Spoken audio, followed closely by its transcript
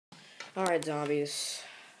Alright, zombies.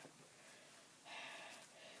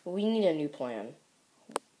 We need a new plan.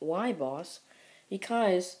 Why, boss?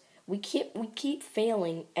 Because we keep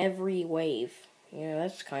failing every wave. Yeah,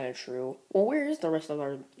 that's kind of true. Well, where is the rest of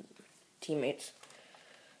our teammates?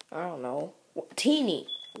 I don't know. Teeny,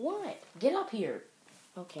 what? Get up here.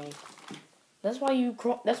 Okay. That's why you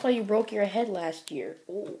broke your head last year.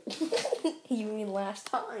 Oh. You mean last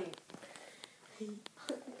time?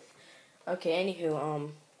 Okay. Anywho,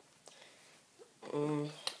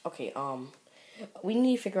 okay. We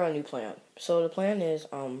need to figure out a new plan. So the plan is,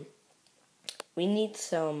 we need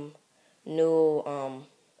some new,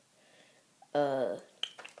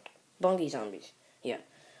 bungie zombies. Yeah.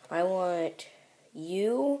 I want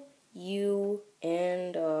you,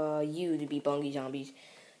 and, you to be bungie zombies.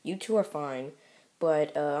 You two are fine,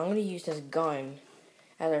 but, I'm gonna use this gun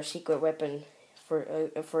as our secret weapon for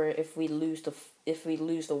if we lose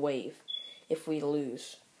the wave. If we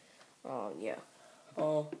lose. Yeah.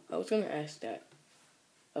 Oh, I was gonna ask that.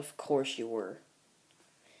 Of course you were.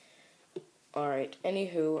 Alright,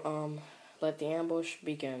 anywho, let the ambush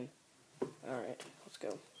begin. Alright, let's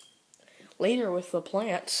go. Later with the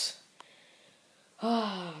plants.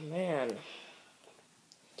 Ah, man.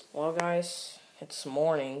 Well, guys, it's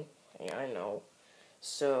morning. Yeah, I know.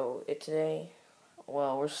 So, today,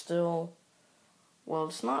 well, we're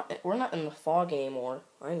not in the fog anymore.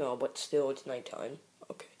 I know, but still, it's nighttime.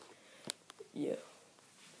 Okay. Yeah.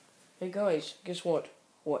 Hey, guys, guess what?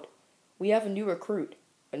 What? We have a new recruit.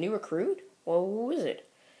 A new recruit? Well, who is it?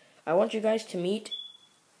 I want you guys to meet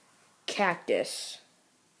Cactus.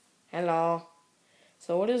 Hello.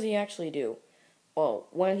 So what does he actually do? Well,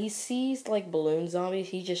 when he sees, like, balloon zombies,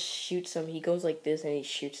 he just shoots them. He goes like this and he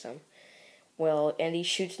shoots them. Well, and he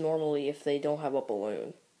shoots normally if they don't have a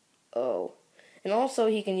balloon. Oh. And also,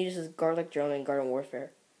 he can use his garlic drone in Garden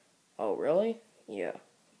Warfare. Oh, really? Yeah.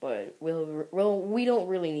 But we don't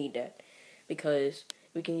really need that. Because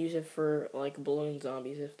we can use it for, like, balloon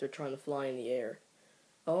zombies if they're trying to fly in the air.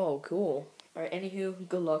 Oh, cool. Alright, anywho,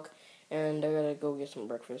 good luck. And I gotta go get some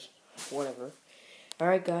breakfast. Whatever.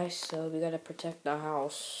 Alright, guys, so we gotta protect the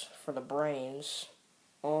house for the brains.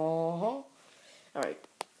 Uh-huh. Alright.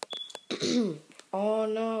 Oh,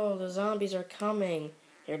 no, the zombies are coming.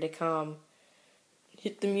 Here they come.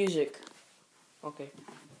 Hit the music. Okay.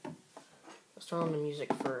 Let's turn on the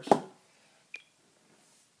music first.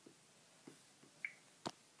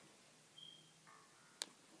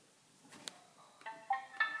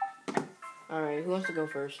 Alright, who wants to go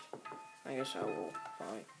first? I guess I will.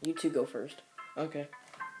 Fine. You two go first. Okay.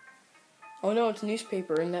 Oh no, it's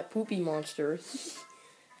newspaper and that poopy monster.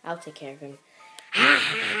 I'll take care of him.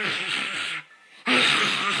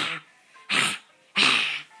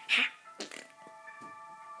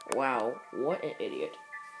 Wow, what an idiot.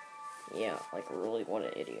 Yeah, like really, what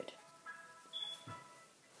an idiot.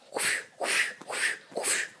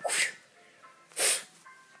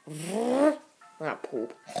 Not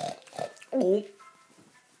poop. Oh.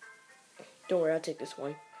 Don't worry, I'll take this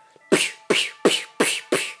one.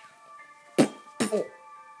 Oh.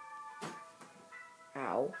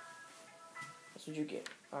 Ow. That's what you get.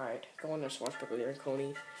 Alright, go on there, swashbuckler there,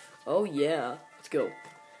 Coney. Oh yeah, let's go.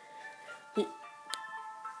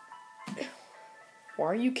 Why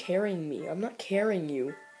are you carrying me? I'm not carrying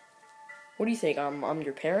you. What do you think? I'm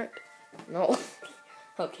your parent? No.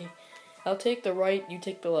 Okay. I'll take the right, you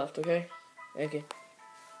take the left, okay? Okay.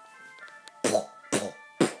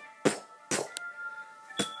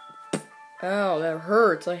 Ow, that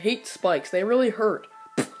hurts. I hate spikes. They really hurt.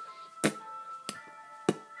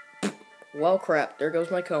 Well, crap. There goes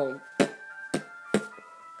my cone.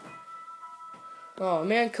 Oh,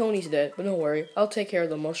 man, Coney's dead. But don't worry. I'll take care of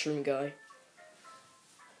the mushroom guy.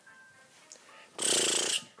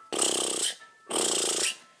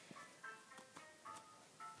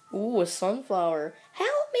 Ooh, a sunflower.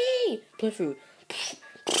 Help me! Play food.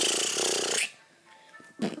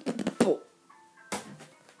 Oh.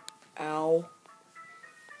 Ow.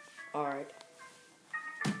 Alright.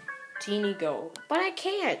 Teeny, go. But I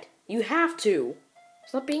can't. You have to.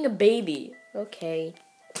 Stop being a baby. Okay.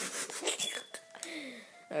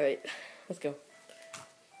 Alright. Let's go.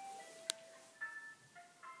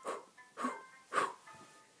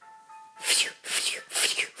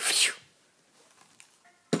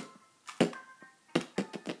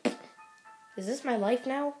 Is this my life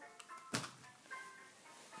now?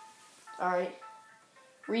 Alright.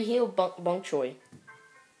 Reheal bunk choy.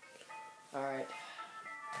 Alright.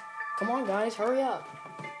 Come on, guys, hurry up.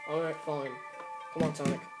 Alright, fine. Come on,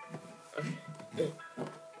 Sonic. Ew,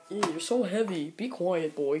 you're so heavy. Be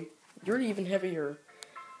quiet, boy. You're even heavier.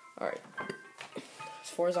 Alright. There's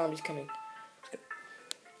 4 zombies coming. Let's go.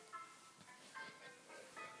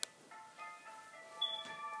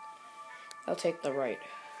 I'll take the right,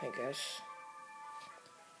 I guess.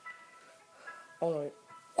 Alright.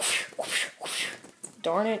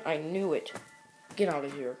 Darn it, I knew it. Get out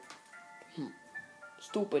of here.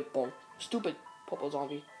 Stupid purple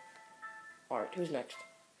zombie. Alright, who's next?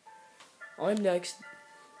 I'm next.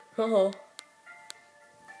 Haha.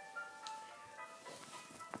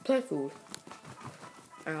 Plant food.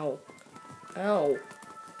 Ow. Ow.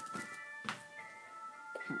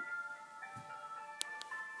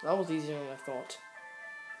 That was easier than I thought.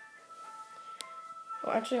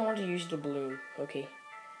 Oh, actually, I want to use the balloon. Okay.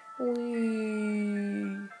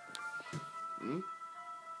 Whee.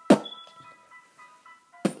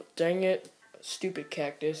 Dang it. Stupid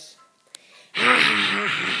cactus.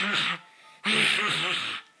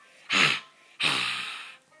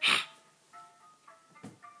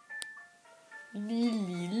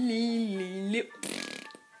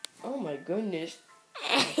 Oh my goodness.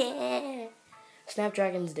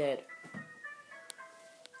 Snapdragon's dead.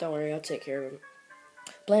 Don't worry, I'll take care of him.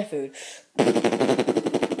 Plant food.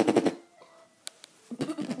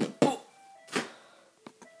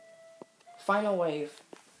 Final wave.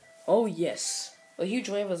 Oh yes. A huge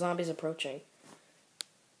wave of zombies approaching.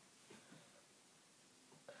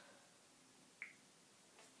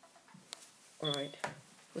 Alright.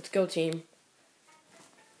 Let's go, team.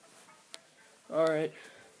 Alright.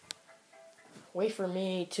 Wait for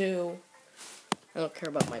me, too. I don't care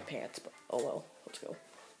about my pants, but oh well. Let's go.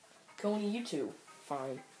 Coney, you too.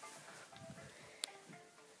 Fine.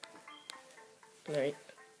 Alright.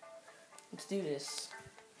 Let's do this.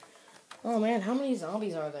 Oh man, how many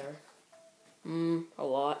zombies are there? A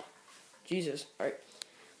lot. Jesus. Alright.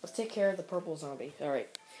 Let's take care of the purple zombie.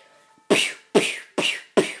 Alright.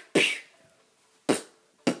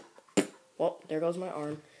 Well, there goes my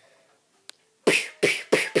arm.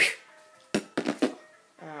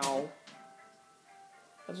 Ow.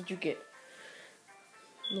 That's what you get.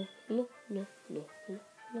 No.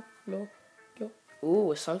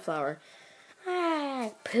 Ooh, a sunflower.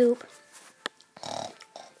 Ah, poop.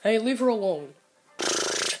 Hey, leave her alone.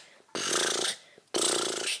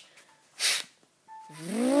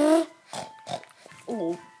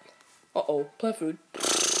 Ooh. Uh-oh, plant food.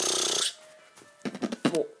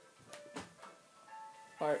 Oh.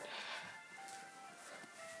 Alright.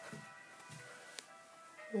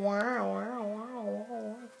 Wow.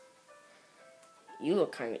 You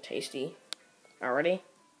look kind of tasty. Already?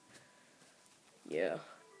 Yeah.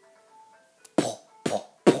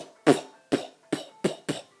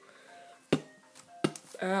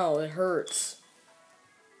 Ow, it hurts.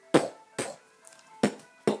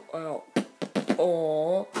 Ow.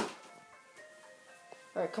 Aww.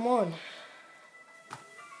 Alright, come on.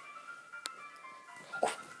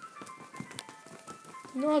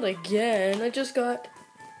 Not again. I just got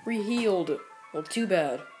re-healed. Well, too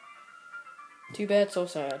bad. Too bad, so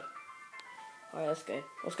sad. Alright, that's good.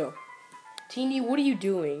 Let's go. Teeny, what are you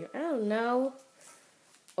doing? I don't know.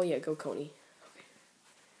 Oh yeah, go Coney. Okay.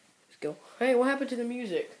 Let's go. Hey, what happened to the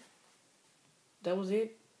music? That was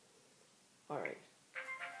it? Alright.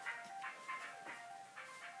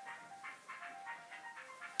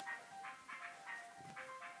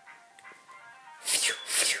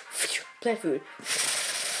 Plant food.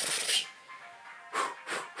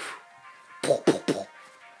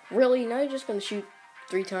 Really? Now you're just gonna shoot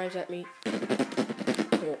 3 times at me?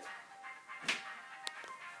 Cool.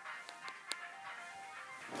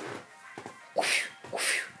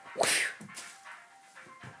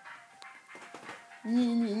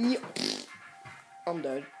 I'm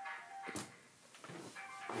dead.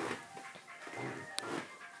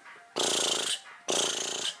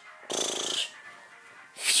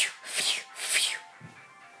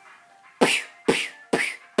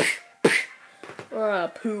 Ah,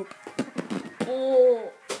 poop.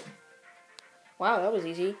 Oh. Wow, that was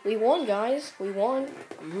easy. We won, guys. We won.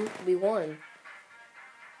 We won.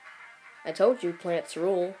 I told you plants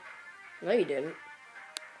rule. No, you didn't.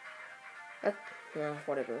 Yeah,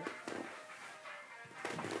 whatever.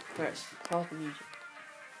 Alright, pause the music.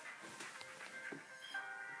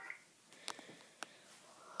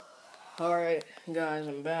 Alright, guys,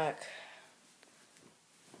 I'm back.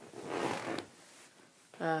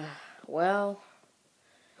 Well,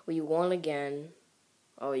 we won again.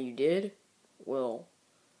 Oh, you did? Well,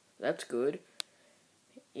 that's good.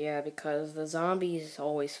 Yeah, because the zombies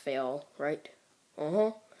always fail, right?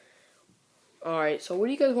 Alright, so what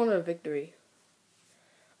do you guys want in a victory?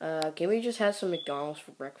 Can we just have some McDonald's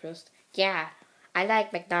for breakfast? Yeah, I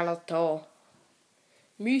like McDonald's too.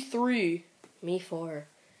 Me 3. Me 4.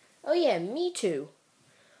 Oh yeah, me 2.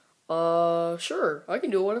 Sure, I can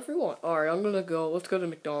do whatever you want. Alright, I'm gonna go. Let's go to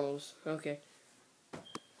McDonald's. Okay.